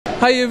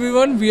Hi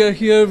everyone, we are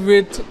here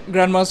with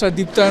Grandmaster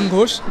Diptayan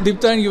Ghosh.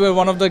 Diptayan, you were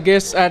one of the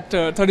guests at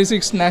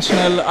 36th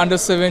National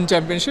Under-7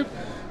 Championship.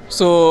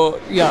 So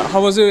yeah,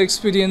 how was your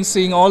experience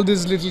seeing all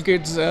these little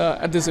kids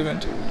at this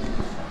event?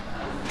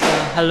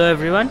 Hello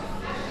everyone.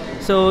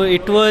 So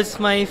it was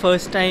my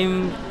first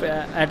time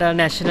at a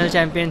national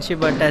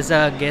championship, but as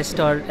a guest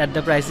or at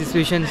the prize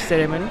distribution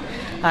ceremony.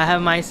 I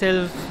have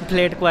myself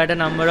played quite a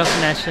number of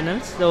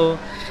nationals, so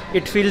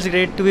it feels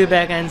great to be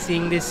back and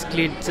seeing these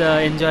kids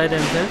enjoy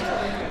themselves.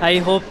 I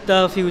hope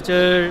the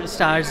future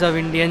stars of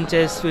Indian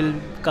chess will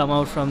come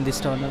out from this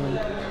tournament.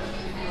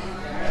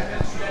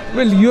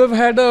 Well, you have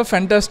had a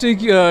fantastic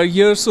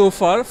year so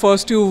far.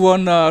 First you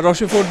won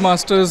Rochefort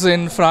Masters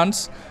in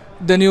France,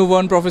 then you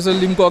won Professor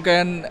Lim Kok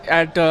Ann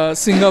at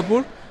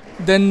Singapore,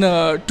 then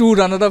two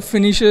runner-up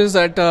finishes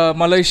at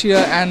Malaysia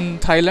and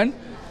Thailand,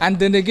 and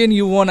then again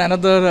you won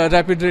another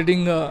rapid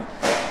rating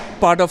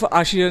part of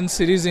ASEAN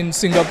series in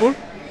Singapore.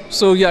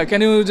 So yeah,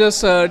 can you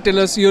just tell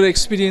us your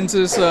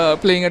experiences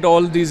playing at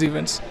all these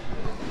events?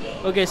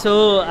 Okay,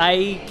 so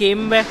I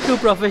came back to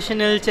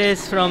professional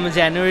chess from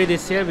January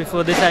this year.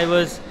 Before this I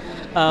was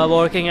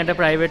working at a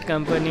private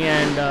company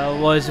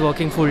and was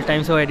working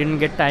full-time, so I didn't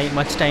get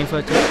much time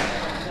for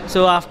chess.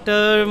 So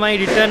after my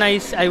return,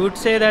 I would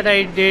say that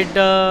I did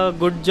a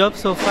good job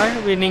so far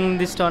winning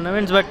these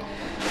tournaments, but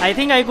I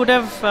think I could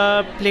have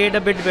played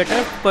a bit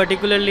better,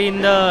 particularly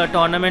in the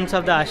tournaments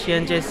of the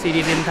ASEAN Chess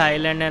Series in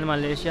Thailand and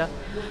Malaysia,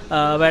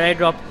 where I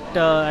dropped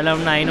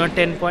around 9 or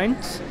 10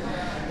 points.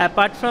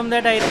 Apart from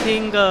that, I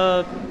think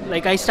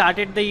like I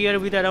started the year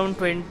with around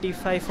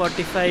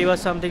 25-45 or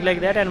something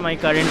like that, and my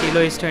current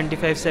elo is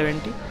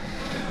 25-70.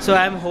 So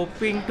I'm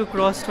hoping to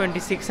cross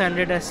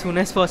 2600 as soon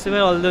as possible,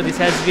 although this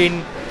has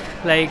been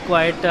like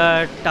quite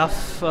a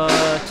tough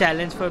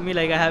challenge for me.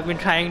 Like I have been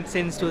trying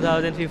since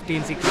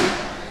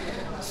 2015-16.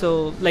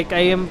 So like I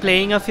am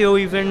playing a few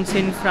events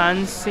in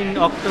France in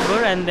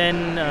October and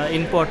then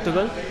in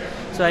Portugal.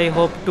 So I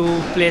hope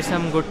to play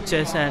some good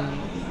chess and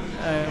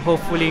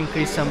hopefully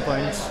increase some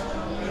points.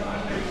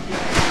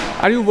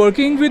 Are you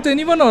working with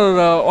anyone or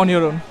on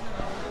your own?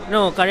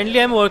 No, currently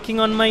I'm working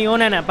on my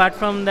own, and apart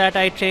from that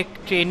I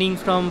take training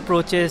from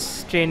Pro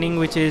Chess Training,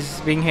 which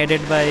is being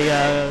headed by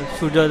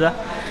Sujoda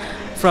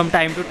from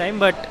time to time,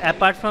 but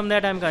apart from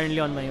that I'm currently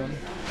on my own.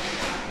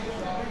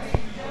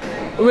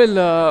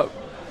 Well,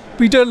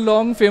 Peter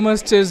Long,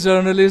 famous chess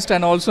journalist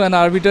and also an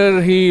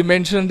arbiter, he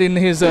mentioned in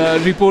his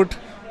report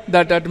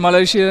that at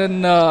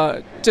Malaysian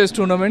chess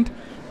tournament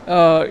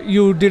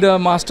you did a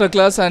master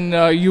class and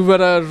you were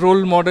a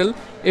role model.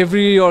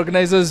 Every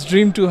organizer's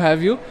dream to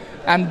have you.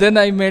 And then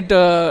I met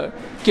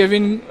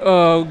Kevin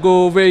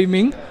Go Wei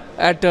Ming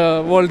at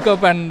World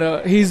Cup,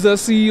 and he's the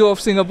CEO of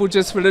Singapore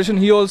Chess Federation.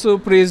 He also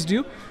praised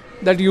you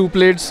that you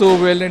played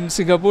so well in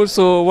Singapore.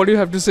 So what do you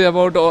have to say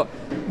about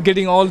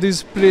getting all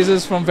these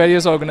praises from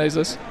various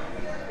organizers?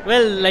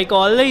 Well, like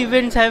all the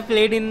events I've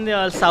played in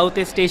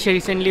Southeast Asia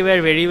recently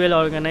were very well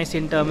organized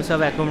in terms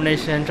of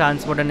accommodation,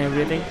 transport and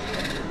everything.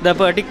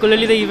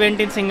 Particularly the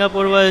event in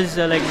Singapore was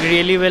like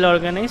really well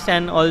organized,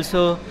 and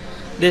also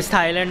this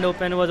Thailand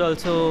Open was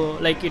also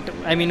like it.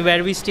 I mean,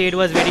 where we stayed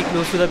was very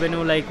close to the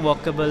venue, like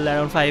walkable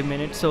around 5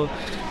 minutes. So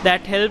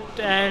that helped,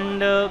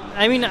 and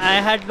I mean,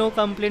 I had no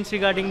complaints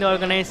regarding the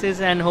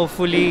organizers, and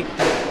hopefully,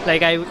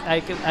 like I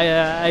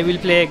will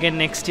play again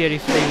next year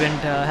if the event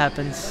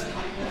happens.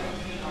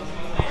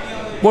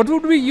 What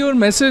would be your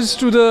message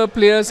to the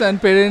players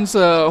and parents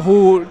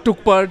who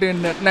took part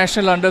in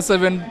National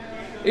Under-7,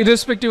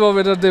 irrespective of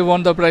whether they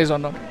won the prize or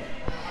not?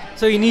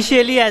 So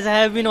initially, as I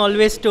have been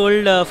always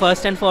told,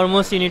 first and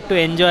foremost you need to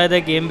enjoy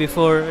the game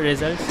before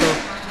results. So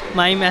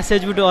my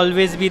message would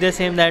always be the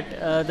same,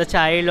 that the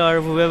child or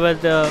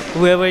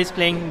whoever is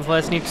playing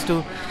first needs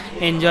to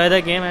enjoy the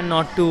game and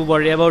not to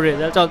worry about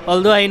results.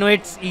 Although I know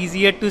it's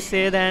easier to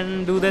say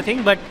than do the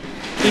thing, but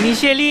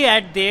initially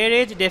at their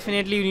age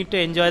definitely you need to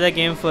enjoy the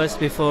game first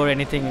before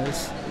anything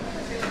else.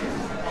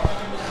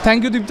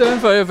 Thank you, Diptayan,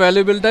 for your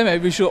valuable time. I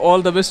wish you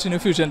all the best in your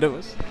future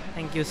endeavors.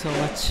 Thank you so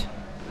much.